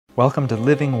Welcome to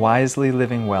Living Wisely,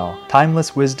 Living Well,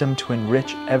 timeless wisdom to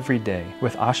enrich every day,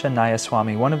 with Asha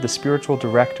Nayaswami, one of the spiritual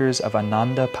directors of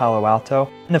Ananda Palo Alto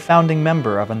and a founding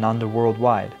member of Ananda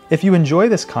Worldwide. If you enjoy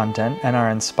this content and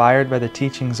are inspired by the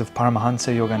teachings of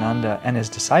Paramahansa Yogananda and his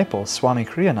disciple, Swami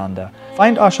Kriyananda,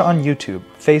 find Asha on YouTube,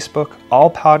 Facebook,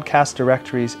 all podcast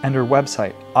directories, and her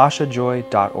website,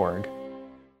 ashajoy.org.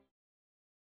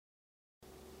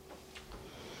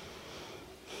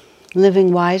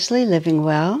 Living Wisely, Living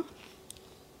Well,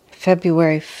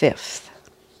 February 5th.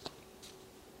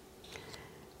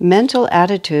 Mental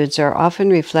attitudes are often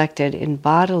reflected in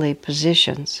bodily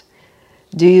positions.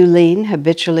 Do you lean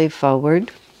habitually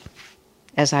forward,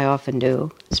 as I often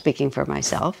do, speaking for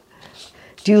myself?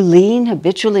 Do you lean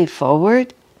habitually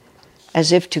forward,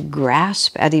 as if to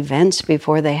grasp at events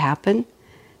before they happen?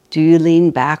 Do you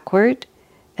lean backward,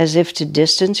 as if to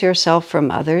distance yourself from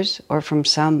others or from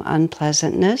some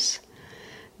unpleasantness?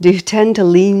 Do you tend to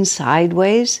lean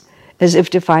sideways, as if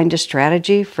to find a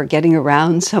strategy for getting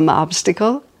around some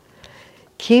obstacle?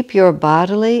 Keep your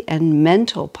bodily and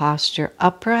mental posture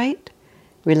upright,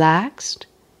 relaxed,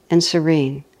 and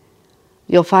serene.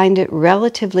 You'll find it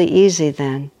relatively easy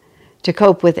then to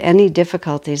cope with any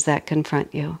difficulties that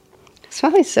confront you. It's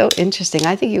really so interesting.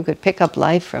 I think you could pick up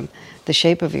life from the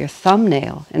shape of your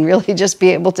thumbnail and really just be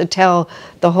able to tell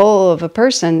the whole of a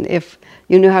person if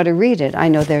you knew how to read it. I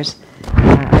know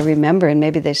I remember, and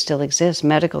maybe they still exist,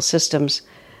 medical systems.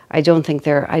 I don't think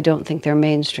they're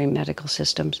mainstream medical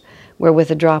systems, where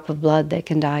with a drop of blood they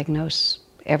can diagnose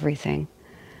everything.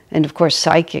 And of course,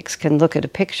 psychics can look at a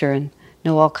picture and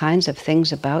know all kinds of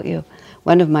things about you.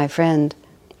 One of my friends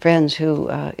who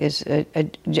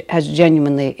has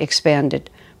genuinely expanded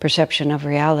perception of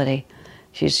reality.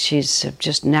 She's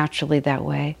just naturally that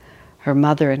way. Her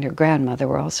mother and her grandmother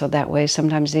were also that way.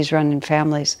 Sometimes these run in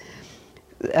families.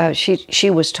 She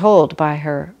was told by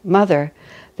her mother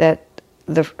that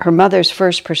her mother's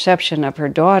first perception of her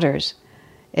daughter's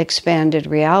expanded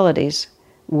realities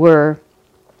were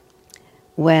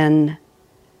when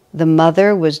the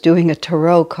mother was doing a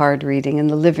tarot card reading in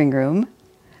the living room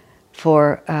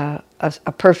for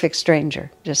a perfect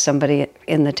stranger, just somebody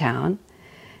in the town.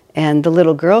 And the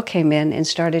little girl came in and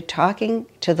started talking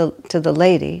to the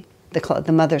lady,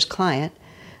 the mother's client,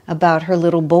 about her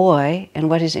little boy and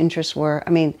what his interests were.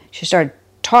 I mean, she started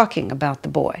talking about the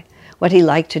boy, what he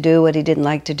liked to do, what he didn't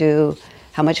like to do,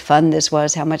 how much fun this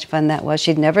was, how much fun that was.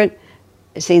 She'd never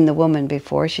seen the woman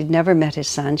before. She'd never met his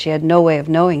son. She had no way of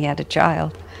knowing he had a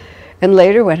child. And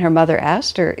later when her mother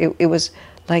asked her, it was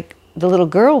like the little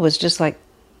girl was just like,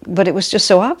 but it was just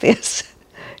so obvious.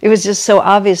 It was just so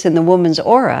obvious in the woman's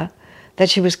aura that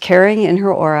she was carrying in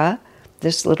her aura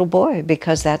this little boy,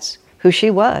 because that's who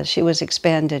she was. She was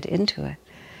expanded into it.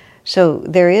 So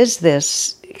there is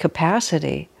this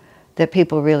capacity that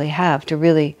people really have to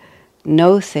really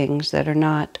know things that are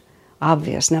not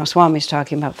obvious. Now, Swami's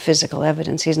talking about physical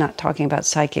evidence. He's not talking about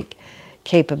psychic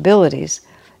capabilities.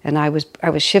 And I was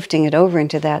shifting it over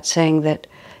into that, saying that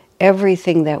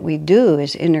everything that we do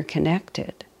is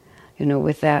interconnected. You know,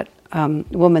 with that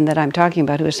woman that I'm talking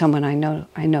about, who is someone I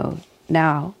know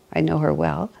now, I know her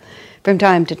well. From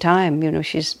time to time, you know,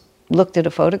 she's looked at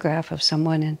a photograph of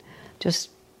someone and just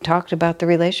talked about the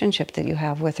relationship that you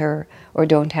have with her or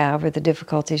don't have, or the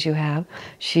difficulties you have.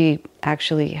 She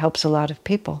actually helps a lot of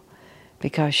people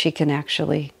because she can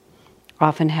actually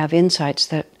often have insights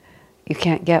that you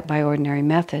can't get by ordinary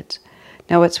methods.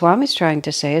 Now, what Swami's trying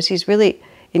to say is he's really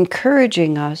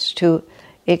encouraging us to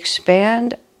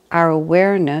expand our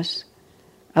awareness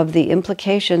of the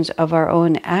implications of our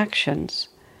own actions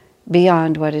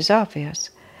beyond what is obvious.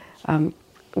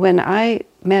 When I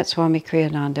met Swami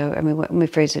Kriyananda, I mean, let me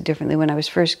phrase it differently, when I was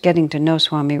first getting to know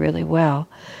Swami really well,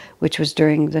 which was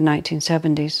during the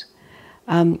 1970s,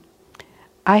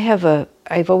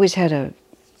 I've always had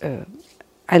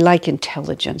I like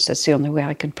intelligence. That's the only way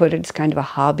I can put it. It's kind of a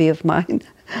hobby of mine.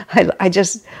 I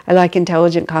like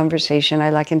intelligent conversation.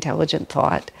 I like intelligent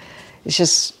thought.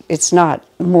 It's not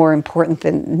more important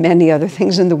than many other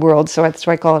things in the world, so that's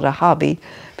why I call it a hobby.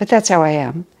 But that's how I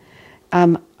am.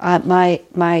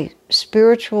 My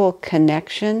spiritual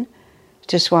connection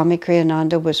to Swami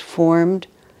Kriyananda was formed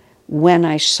when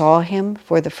I saw him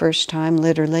for the first time,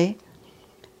 literally,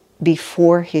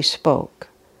 before he spoke.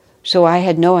 So I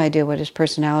had no idea what his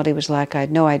personality was like. I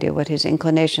had no idea what his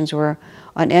inclinations were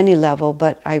on any level,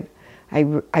 but I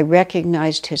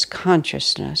recognized his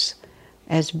consciousness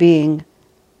as being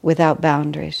without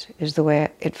boundaries, is the way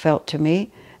it felt to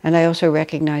me. And I also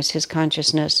recognized his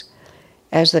consciousness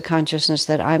as the consciousness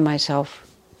that I myself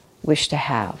wish to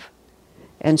have.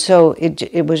 And so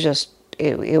it was just,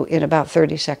 in about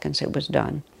 30 seconds it was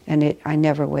done. And I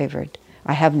never wavered.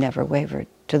 I have never wavered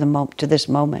to this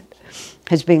moment.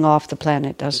 His being off the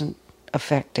planet doesn't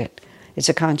affect it. It's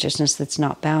a consciousness that's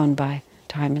not bound by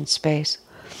time and space.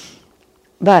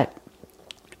 But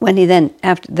when he then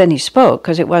he spoke,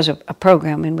 because it was a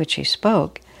program in which he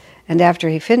spoke, and after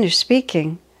he finished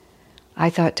speaking, I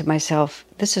thought to myself,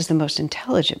 this is the most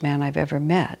intelligent man I've ever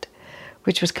met,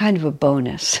 which was kind of a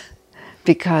bonus,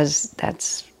 because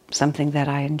that's something that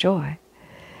I enjoy.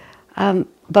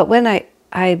 But when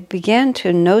I began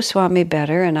to know Swami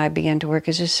better, and I began to work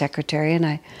as his secretary, and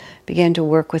I began to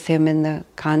work with him in the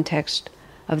context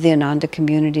of the Ananda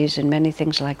communities and many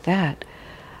things like that,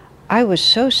 I was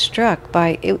so struck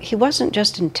by it. He wasn't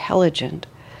just intelligent,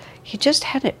 he just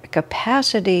had a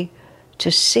capacity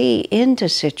to see into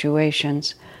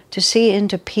situations, to see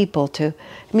into people, the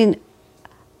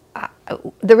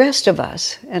rest of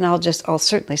us, and I'll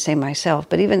certainly say myself,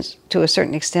 but even to a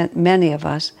certain extent, many of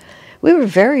us, we were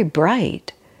very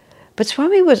bright. But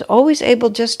Swami was always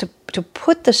able just to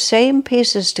put the same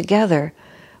pieces together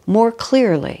more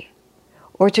clearly,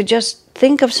 or to just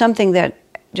think of something that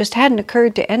just hadn't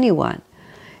occurred to anyone.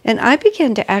 And I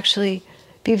began to actually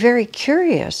be very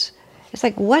curious. It's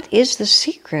like, what is the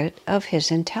secret of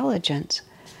his intelligence?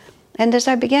 And as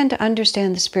I began to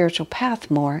understand the spiritual path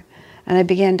more, and I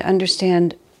began to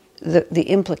understand the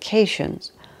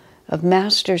implications of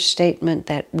Master's statement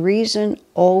that reason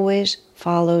always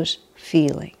follows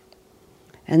feeling.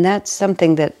 And that's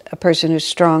something that a person who's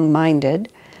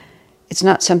strong-minded, it's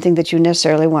not something that you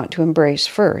necessarily want to embrace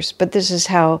first, but this is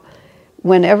how,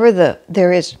 whenever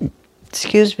there is,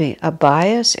 a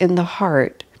bias in the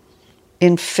heart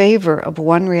in favor of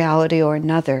one reality or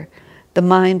another, the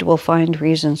mind will find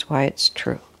reasons why it's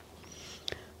true.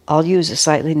 I'll use a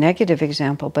slightly negative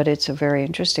example, but it's a very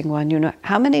interesting one. You know,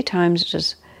 how many times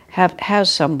has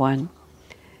someone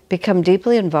become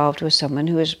deeply involved with someone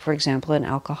who is, for example, an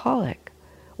alcoholic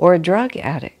or a drug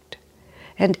addict,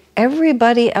 and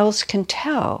everybody else can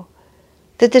tell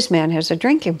that this man has a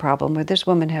drinking problem or this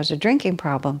woman has a drinking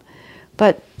problem,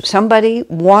 but somebody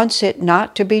wants it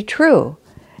not to be true.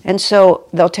 And so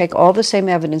they'll take all the same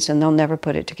evidence and they'll never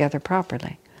put it together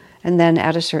properly. And then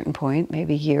at a certain point,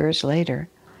 maybe years later,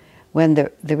 when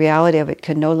the reality of it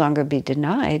can no longer be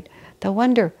denied, they'll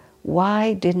wonder,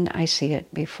 why didn't I see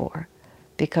it before?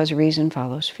 Because reason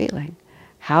follows feeling.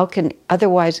 How can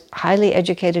otherwise highly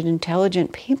educated,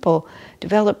 intelligent people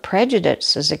develop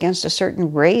prejudices against a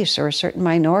certain race or a certain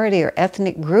minority or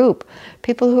ethnic group?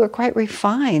 People who are quite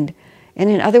refined, and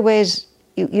in other ways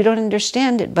you don't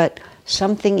understand it, but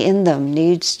something in them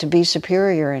needs to be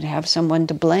superior and have someone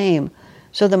to blame.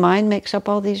 So the mind makes up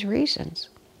all these reasons.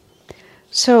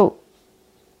 So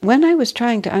when I was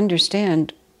trying to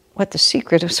understand what the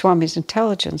secret of Swami's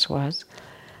intelligence was,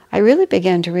 I really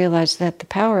began to realize that the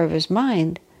power of his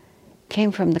mind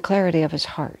came from the clarity of his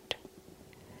heart.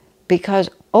 Because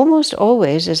almost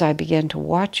always, as I began to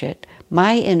watch it,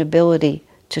 my inability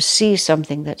to see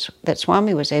something that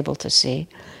Swami was able to see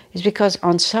is because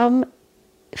on some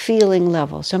feeling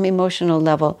level, some emotional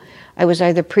level, I was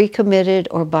either pre-committed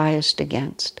or biased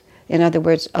against. In other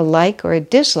words, a like or a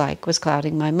dislike was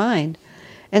clouding my mind.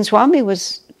 And Swami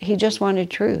he just wanted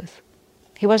truth.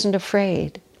 He wasn't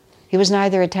afraid. He was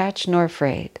neither attached nor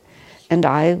afraid. And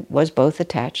I was both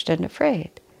attached and afraid.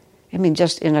 I mean,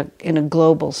 just in a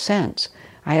global sense.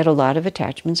 I had a lot of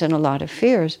attachments and a lot of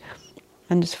fears.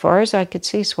 And as far as I could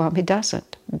see, Swami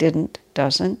doesn't.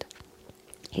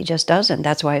 He just doesn't.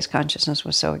 That's why his consciousness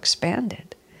was so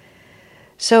expanded.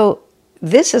 So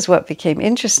this is what became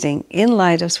interesting in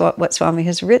light of what Swami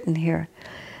has written here.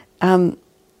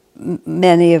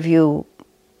 Many of you,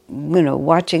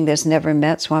 watching this never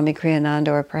met Swami Kriyananda,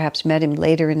 or perhaps met him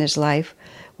later in his life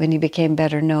when he became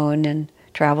better known and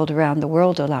traveled around the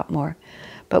world a lot more.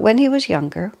 But when he was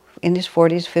younger, in his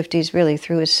 40s, 50s, really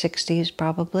through his 60s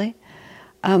probably,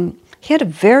 he had a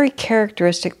very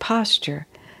characteristic posture.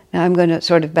 Now I'm going to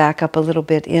sort of back up a little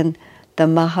bit. In the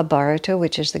Mahabharata,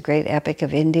 which is the great epic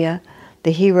of India,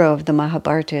 the hero of the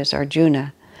Mahabharata is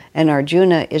Arjuna, and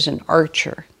Arjuna is an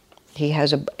archer. He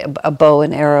has a bow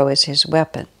and arrow as his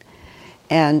weapon.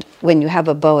 And when you have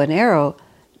a bow and arrow,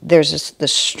 the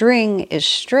string is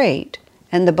straight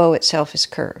and the bow itself is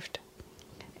curved.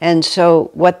 And so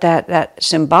what that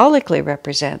symbolically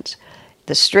represents,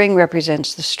 the string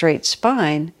represents the straight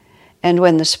spine, and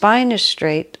when the spine is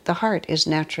straight, the heart is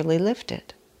naturally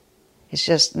lifted. It's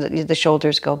just the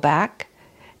shoulders go back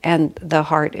and the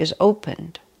heart is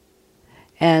opened.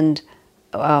 And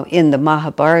in the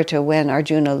Mahabharata, when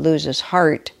Arjuna loses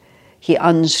heart, he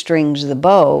unstrings the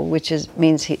bow, which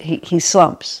means he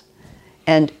slumps.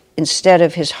 And instead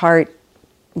of his heart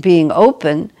being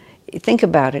open, think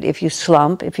about it. If you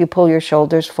slump, if you pull your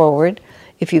shoulders forward,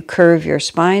 if you curve your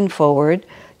spine forward,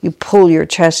 you pull your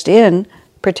chest in,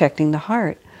 protecting the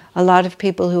heart. A lot of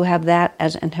people who have that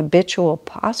as an habitual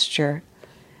posture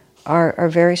are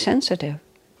very sensitive.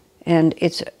 And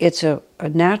it's a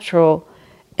natural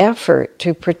effort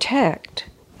to protect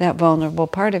that vulnerable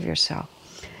part of yourself.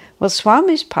 Well,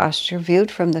 Swami's posture, viewed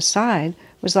from the side,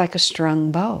 was like a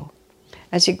strung bow.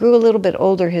 As he grew a little bit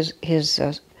older, his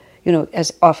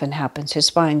as often happens, his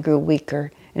spine grew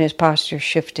weaker and his posture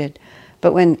shifted.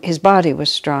 But when his body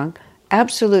was strong,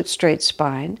 absolute straight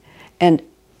spine, and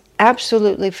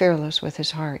absolutely fearless with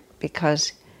his heart,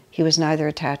 because he was neither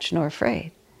attached nor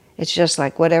afraid. It's just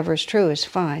like whatever is true is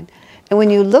fine. And when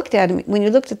you looked at him, when you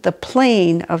looked at the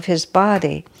plane of his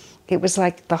body, it was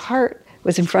like the heart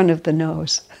was in front of the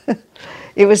nose.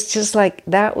 It was just like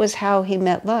that was how he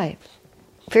met life,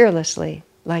 fearlessly,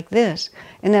 like this.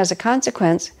 And as a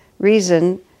consequence,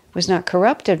 reason was not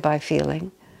corrupted by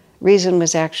feeling. Reason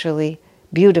was actually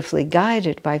beautifully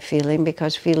guided by feeling,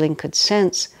 because feeling could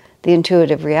sense the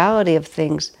intuitive reality of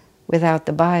things without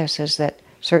the biases that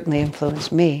certainly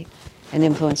influence me and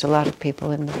influence a lot of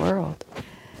people in the world.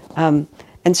 And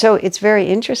so it's very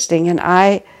interesting, and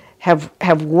I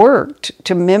have worked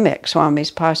to mimic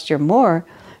Swami's posture more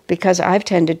because I've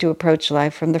tended to approach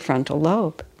life from the frontal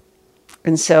lobe.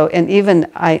 And so, and even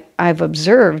I've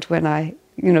observed when I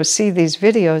see these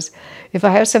videos, if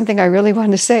I have something I really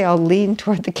want to say, I'll lean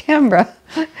toward the camera.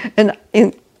 And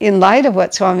in light of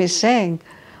what Swami's saying,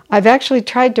 I've actually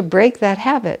tried to break that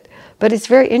habit. But it's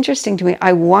very interesting to me.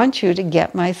 I want you to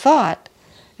get my thought.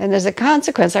 And as a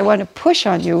consequence, I want to push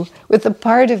on you with the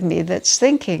part of me that's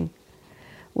thinking.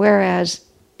 Whereas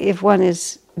if one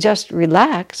is just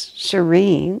relaxed,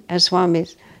 serene, as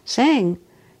Swami's saying,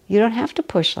 you don't have to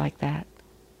push like that.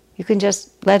 You can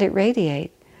just let it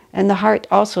radiate. And the heart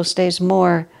also stays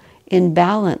more in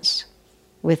balance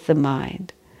with the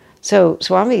mind. So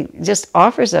Swami just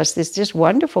offers us this just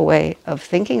wonderful way of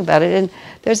thinking about it. And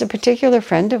there's a particular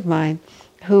friend of mine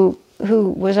who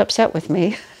was upset with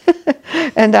me.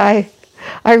 And I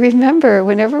remember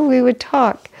whenever we would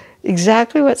talk,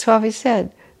 exactly what Swami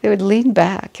said. They would lean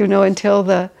back, until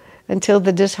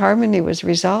the disharmony was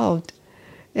resolved.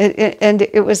 And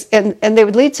they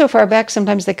would lean so far back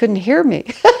sometimes they couldn't hear me.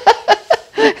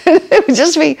 It would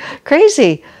just be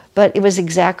crazy. But it was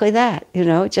exactly that,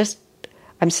 just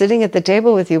I'm sitting at the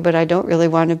table with you, but I don't really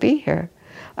want to be here.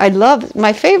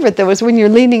 My favorite though was when you're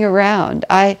leaning around.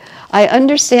 I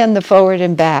understand the forward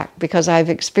and back because I've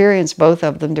experienced both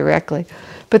of them directly.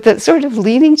 But that sort of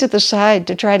leaning to the side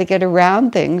to try to get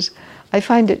around things, I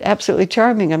find it absolutely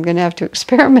charming. I'm going to have to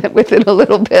experiment with it a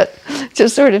little bit to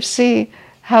sort of see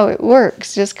how it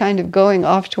works, just kind of going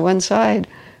off to one side,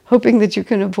 hoping that you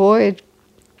can avoid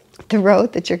the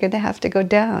road that you're going to have to go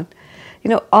down.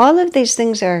 All of these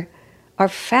things are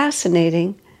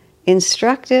fascinating,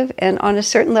 instructive, and on a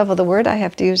certain level, the word I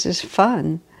have to use is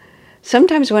fun.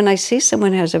 Sometimes when I see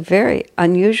someone has a very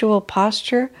unusual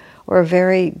posture or a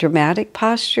very dramatic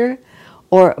posture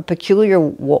or a peculiar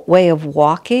way of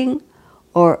walking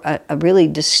or a really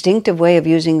distinctive way of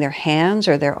using their hands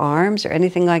or their arms or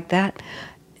anything like that,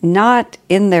 not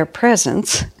in their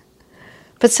presence,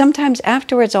 but sometimes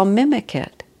afterwards I'll mimic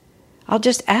it. I'll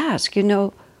just ask,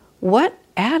 what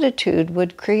attitude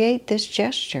would create this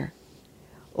gesture?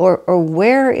 Or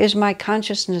where is my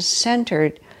consciousness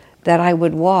centered that I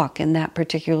would walk in that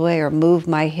particular way or move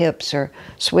my hips or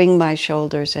swing my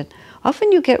shoulders? And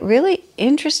often you get really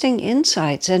interesting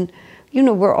insights. And,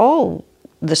 we're all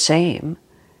the same.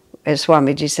 As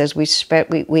Swamiji says,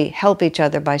 we help each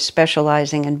other by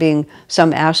specializing and being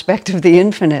some aspect of the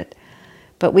infinite.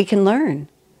 But we can learn.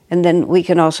 And then we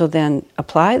can also then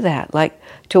apply that, like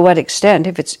to what extent,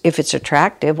 if it's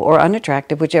attractive or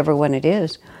unattractive, whichever one it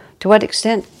is, to what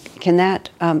extent can that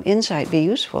insight be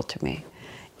useful to me?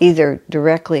 Either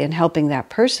directly in helping that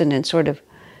person and sort of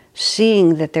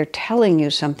seeing that they're telling you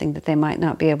something that they might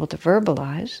not be able to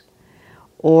verbalize,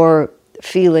 or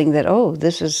feeling that, oh,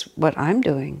 this is what I'm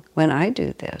doing when I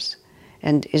do this.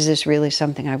 And is this really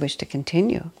something I wish to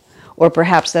continue? Or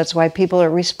perhaps that's why people are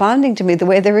responding to me the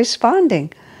way they're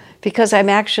responding, because I'm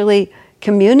actually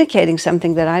communicating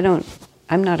something that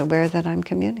I'm not aware that I'm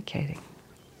communicating.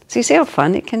 So you see how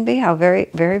fun it can be, how very,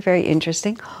 very, very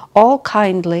interesting, all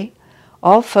kindly,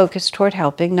 all focused toward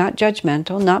helping, not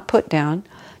judgmental, not put down,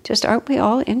 just aren't we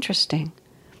all interesting?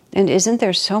 And isn't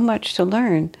there so much to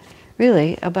learn,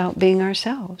 really, about being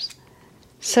ourselves?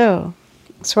 So,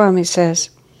 Swami says,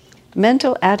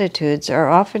 mental attitudes are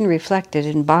often reflected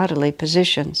in bodily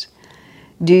positions.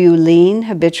 Do you lean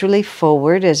habitually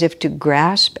forward as if to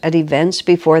grasp at events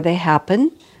before they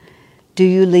happen? Do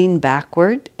you lean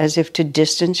backward as if to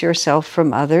distance yourself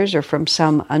from others or from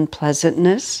some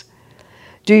unpleasantness?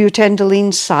 Do you tend to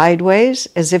lean sideways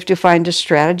as if to find a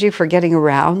strategy for getting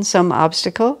around some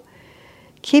obstacle?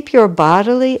 Keep your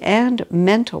bodily and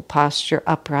mental posture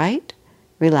upright,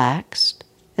 relaxed,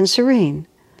 and serene.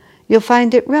 You'll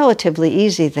find it relatively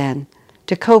easy then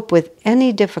to cope with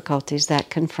any difficulties that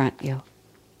confront you.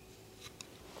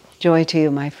 Joy to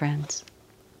you, my friends.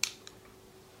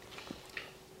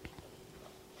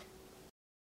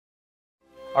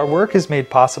 Our work is made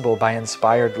possible by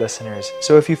inspired listeners,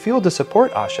 so if you feel to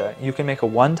support Asha, you can make a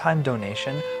one-time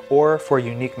donation, or for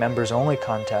unique members-only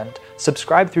content,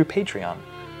 subscribe through Patreon.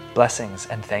 Blessings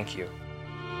and thank you.